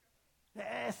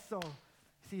 Eso.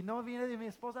 Si no viene de mi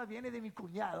esposa, viene de mi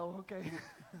cuñado. Ok.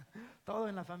 Todo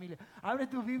en la familia. Abre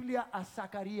tu Biblia a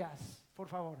Zacarías, por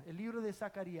favor. El libro de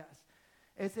Zacarías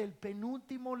es el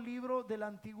penúltimo libro del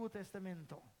Antiguo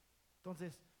Testamento.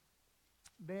 Entonces,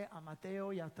 ve a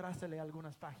Mateo y atrásale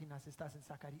algunas páginas. Estás en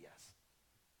Zacarías.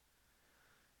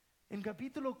 En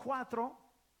capítulo 4,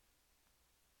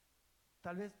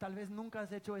 tal vez nunca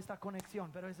has hecho esta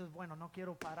conexión, pero eso es bueno. No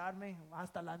quiero pararme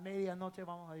hasta la medianoche.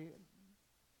 Vamos a ir.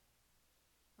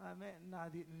 Amén.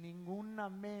 Nadie, ningún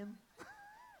amén.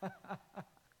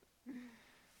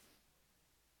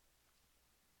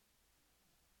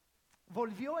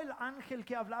 Volvió el ángel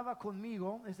que hablaba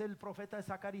conmigo, es el profeta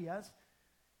Zacarías,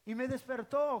 y me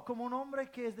despertó como un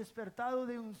hombre que es despertado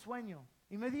de un sueño.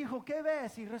 Y me dijo: ¿qué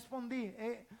ves? Y respondí: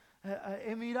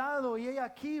 he mirado y he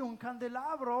aquí un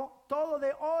candelabro todo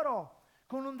de oro,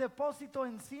 con un depósito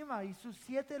encima y sus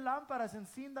 7 lámparas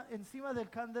encima del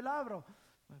candelabro.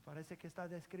 Me parece que está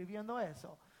describiendo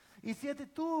eso. Y 7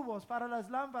 tubos para las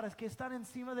lámparas que están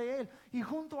encima de él. Y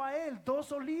junto a él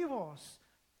 2 olivos.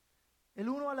 El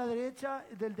uno a la derecha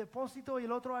del depósito y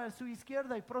el otro a su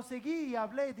izquierda. Y proseguí y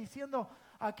hablé diciendo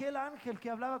a aquel ángel que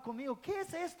hablaba conmigo: ¿qué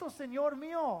es esto, Señor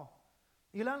mío?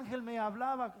 Y el ángel me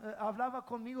hablaba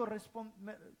conmigo,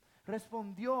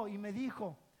 respondió y me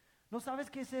dijo: ¿no sabes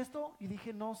qué es esto? Y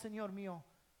dije: no, Señor mío.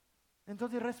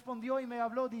 Entonces respondió y me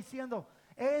habló diciendo: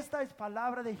 esta es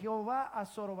palabra de Jehová a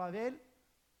Zorobabel,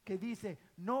 que dice: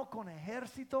 no con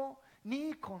ejército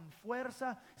ni con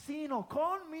fuerza, sino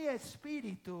con mi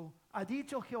espíritu, ha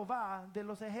dicho Jehová de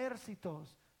los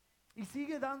ejércitos. Y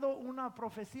sigue dando una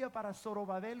profecía para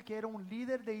Zorobabel, que era un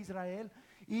líder de Israel,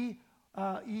 y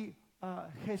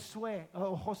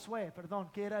Josué,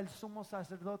 que era el sumo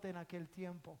sacerdote en aquel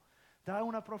tiempo. Da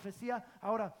una profecía.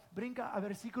 Ahora brinca a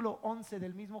versículo 11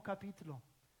 del mismo capítulo.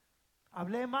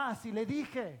 Hablé más y le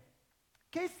dije: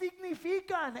 ¿qué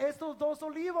significan estos 2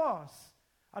 olivos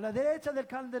a la derecha del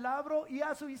candelabro y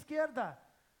a su izquierda?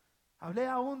 Hablé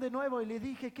aún de nuevo y le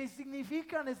dije: ¿qué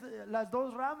significan las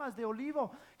 2 ramas de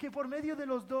olivo que por medio de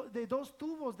los 2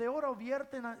 tubos de oro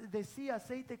vierten de sí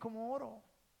aceite como oro?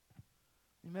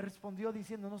 Y me respondió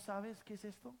diciendo: ¿no sabes qué es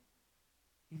esto?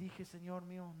 Y dije: Señor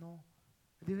mío, no.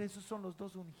 Y dije: esos son los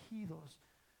 2 ungidos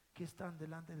que están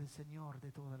delante del Señor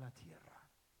de toda la tierra.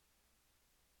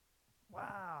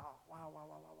 Wow.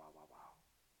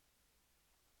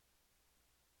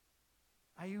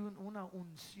 Hay una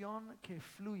unción que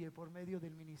fluye por medio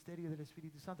del ministerio del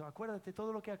Espíritu Santo. Acuérdate,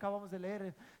 todo lo que acabamos de leer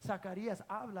en Zacarías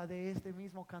habla de este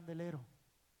mismo candelero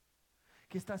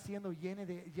que está siendo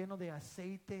lleno de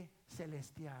aceite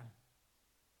celestial.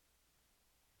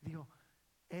 Digo,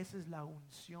 esa es la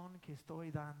unción que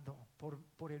estoy dando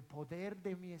por el poder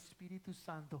de mi Espíritu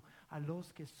Santo a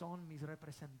los que son mis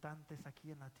representantes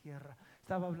aquí en la tierra.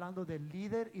 Estaba hablando del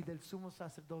líder y del sumo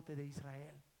sacerdote de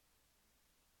Israel.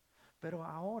 Pero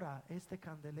ahora este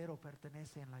candelero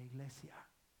pertenece en la iglesia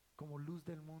como luz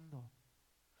del mundo.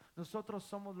 Nosotros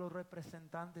somos los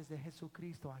representantes de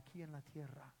Jesucristo aquí en la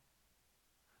tierra,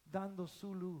 dando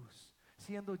su luz,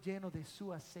 siendo lleno de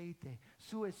su aceite,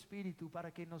 su espíritu,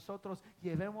 para que nosotros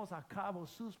llevemos a cabo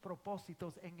sus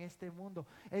propósitos en este mundo.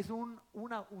 Es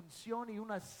una unción y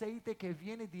un aceite que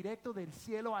viene directo del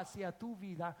cielo hacia tu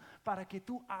vida, para que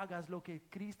tú hagas lo que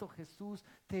Cristo Jesús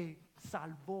te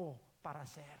salvó para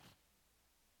hacer.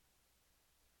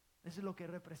 Eso es lo que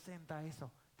representa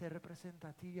eso. Te representa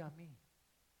a ti y a mí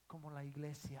como la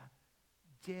iglesia,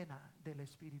 llena del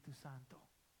Espíritu Santo.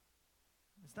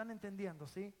 ¿Me están entendiendo,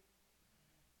 sí?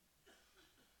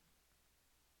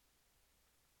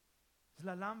 Es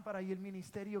la lámpara y el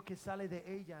ministerio que sale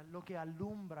de ella lo que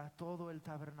alumbra todo el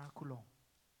tabernáculo.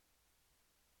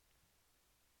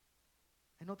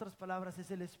 En otras palabras, es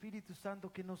el Espíritu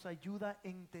Santo que nos ayuda a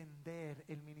entender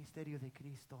el ministerio de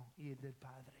Cristo y el del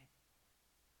Padre.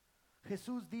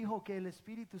 Jesús dijo que el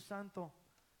Espíritu Santo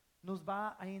nos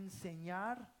va a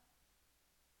enseñar,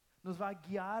 nos va a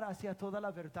guiar hacia toda la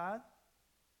verdad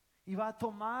y va a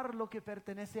tomar lo que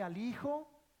pertenece al Hijo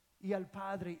y al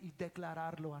Padre y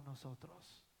declararlo a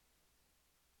nosotros.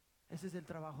 Ese es el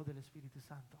trabajo del Espíritu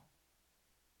Santo.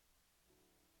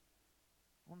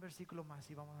 Un versículo más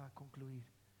y vamos a concluir.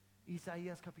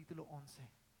 Isaías capítulo 11.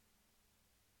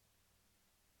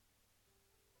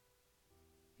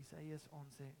 Isaías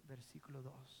 11, versículo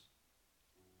 2.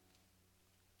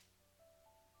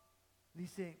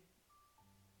 Dice,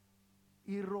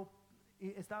 y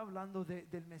está hablando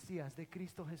del Mesías, de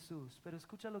Cristo Jesús, pero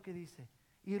escucha lo que dice.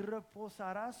 Y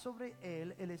reposará sobre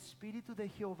él el Espíritu de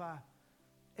Jehová,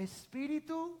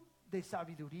 Espíritu de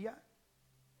sabiduría,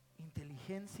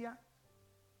 inteligencia,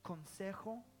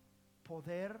 consejo,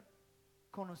 poder,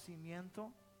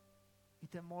 conocimiento y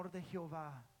temor de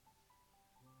Jehová.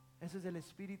 Ese es el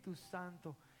Espíritu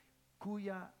Santo,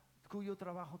 cuyo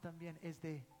trabajo también es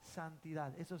de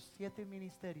santidad. Esos 7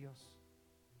 ministerios.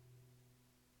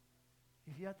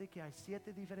 Y fíjate que hay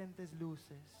 7 diferentes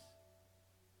luces.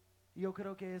 Yo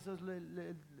creo que eso es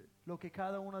lo que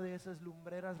cada una de esas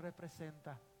lumbreras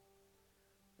representa.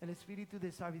 El espíritu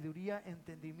de sabiduría,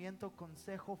 entendimiento,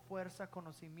 consejo, fuerza,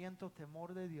 conocimiento,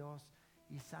 temor de Dios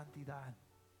y santidad.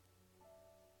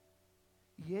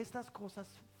 Y estas cosas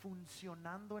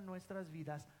funcionando en nuestras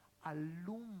vidas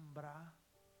alumbra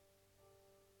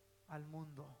al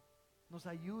mundo. Nos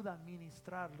ayuda a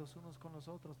ministrar los unos con los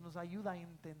otros. Nos ayuda a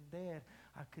entender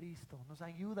a Cristo. Nos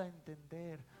ayuda a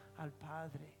entender al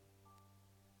Padre.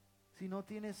 Si no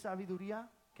tienes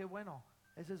sabiduría, qué bueno.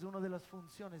 Esa es una de las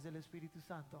funciones del Espíritu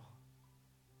Santo.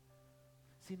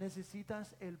 Si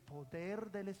necesitas el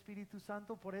poder del Espíritu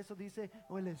Santo, por eso dice,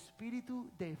 o el espíritu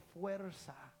de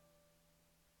fuerza.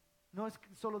 No es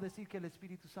solo decir que el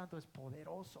Espíritu Santo es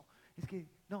poderoso. Es que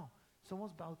no,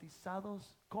 somos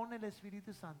bautizados con el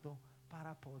Espíritu Santo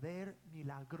para poder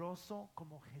milagroso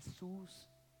como Jesús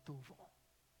tuvo.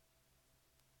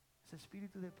 Ese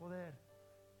espíritu de poder,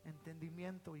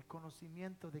 entendimiento y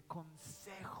conocimiento, de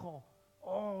consejo.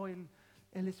 Oh, el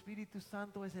Espíritu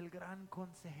Santo es el gran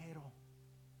consejero,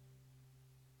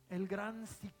 el gran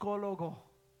psicólogo.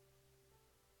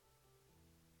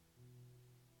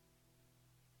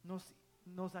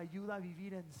 Nos ayuda a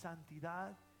vivir en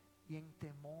santidad y en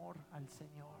temor al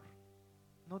Señor.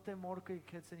 No temor que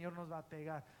el Señor nos va a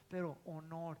pegar, pero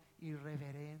honor y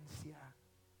reverencia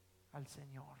al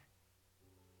Señor.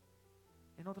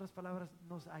 En otras palabras,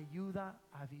 nos ayuda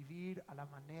a vivir a la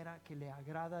manera que le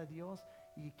agrada a Dios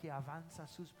y que avanza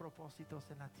sus propósitos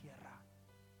en la tierra.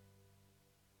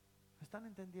 ¿Me están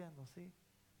entendiendo? ¿Sí?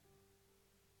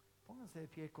 Pónganse de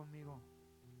pie conmigo.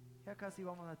 Ya casi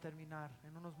vamos a terminar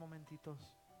en unos momentitos.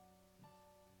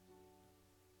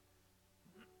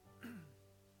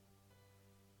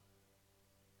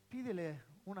 Pídele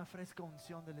una fresca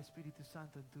unción del Espíritu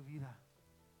Santo en tu vida.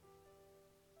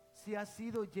 Si has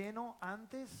sido lleno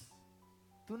antes,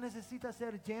 tú necesitas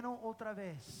ser lleno otra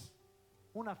vez.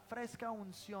 Una fresca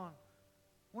unción,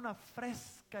 una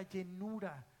fresca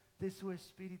llenura de su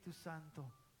Espíritu Santo.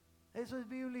 Eso es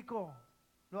bíblico.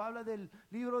 Lo habla en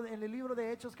el libro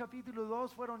de Hechos capítulo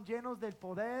 2 fueron llenos del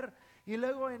poder, y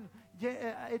luego en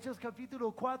Hechos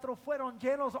capítulo 4 fueron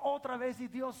llenos otra vez y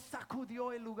Dios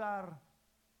sacudió el lugar.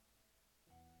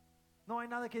 No hay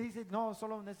nada que dice, no,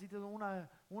 solo necesito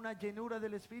una llenura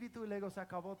del Espíritu y luego se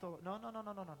acabó todo. No.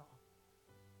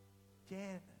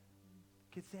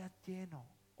 Que seas lleno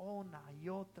una y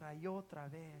otra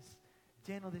vez,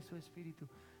 lleno de su Espíritu.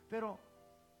 Pero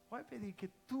voy a pedir que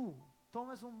tú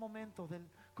tomes un momento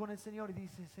con el Señor y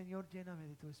dices, Señor, lléname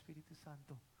de tu Espíritu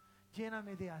Santo.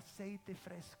 Lléname de aceite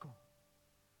fresco.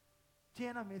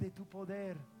 Lléname de tu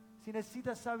poder. Si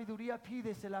necesitas sabiduría,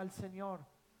 pídesela al Señor.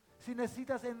 Si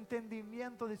necesitas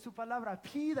entendimiento de su palabra,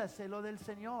 pídaselo del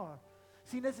Señor.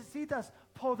 Si necesitas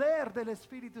poder del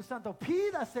Espíritu Santo,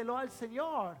 pídaselo al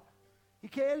Señor y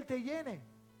que Él te llene.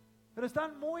 Pero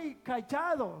están muy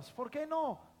callados. ¿Por qué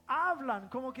no hablan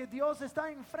como que Dios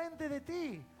está enfrente de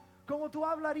ti? Como tú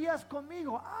hablarías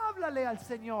conmigo. Háblale al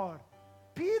Señor.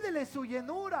 Pídele su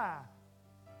llenura.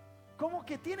 Como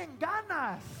que tienen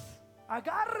ganas.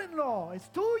 Agárrenlo.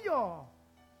 Es tuyo.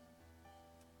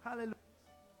 Aleluya.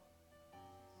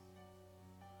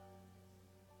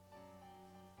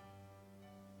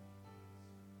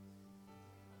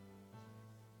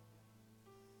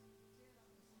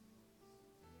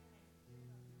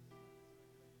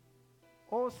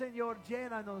 Oh Señor,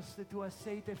 llénanos de tu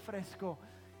aceite fresco.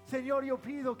 Señor, yo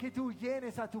pido que tú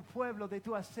llenes a tu pueblo de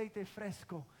tu aceite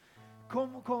fresco.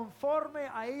 Conforme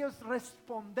a ellos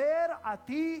responder a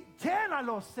ti,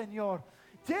 llénalos, Señor.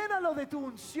 Llénalo de tu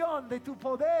unción, de tu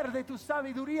poder, de tu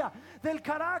sabiduría, del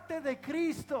carácter de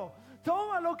Cristo.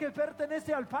 Toma lo que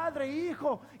pertenece al Padre e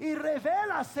Hijo y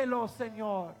revélaselo,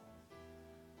 Señor.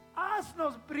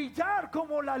 Haznos brillar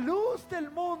como la luz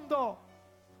del mundo,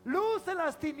 luz en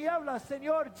las tinieblas,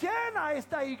 Señor. Llena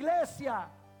esta iglesia,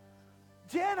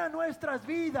 llena nuestras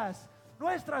vidas,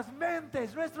 nuestras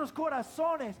mentes, nuestros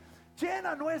corazones.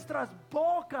 Llena nuestras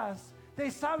bocas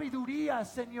de sabiduría,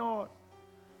 Señor.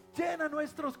 Llena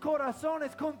nuestros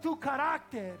corazones con tu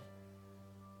carácter.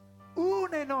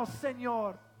 Únenos,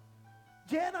 Señor.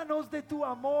 Llénanos de tu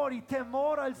amor y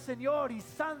temor al Señor y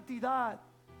santidad.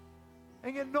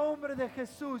 En el nombre de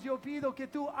Jesús, yo pido que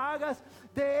tú hagas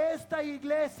de esta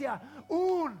iglesia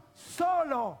un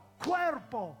solo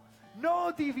cuerpo,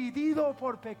 no dividido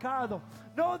por pecado,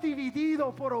 no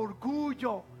dividido por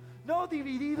orgullo, no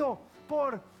dividido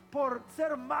por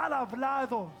ser mal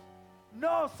hablados.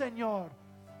 No, Señor,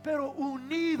 pero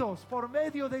unidos por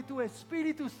medio de tu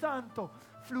Espíritu Santo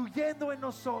fluyendo en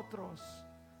nosotros.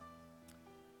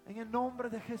 En el nombre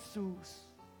de Jesús,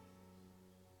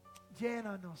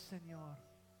 llénanos, Señor,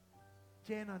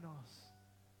 llénanos.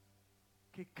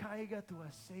 Que caiga tu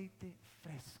aceite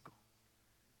fresco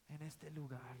en este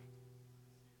lugar.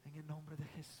 En el nombre de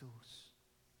Jesús.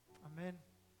 Amén.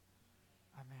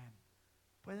 Amén.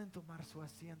 Pueden tomar su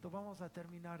asiento. Vamos a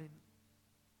terminar en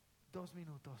 2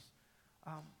 minutos.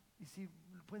 Y si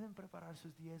pueden preparar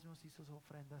sus diezmos y sus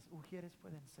ofrendas, ujieres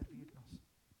pueden servirnos.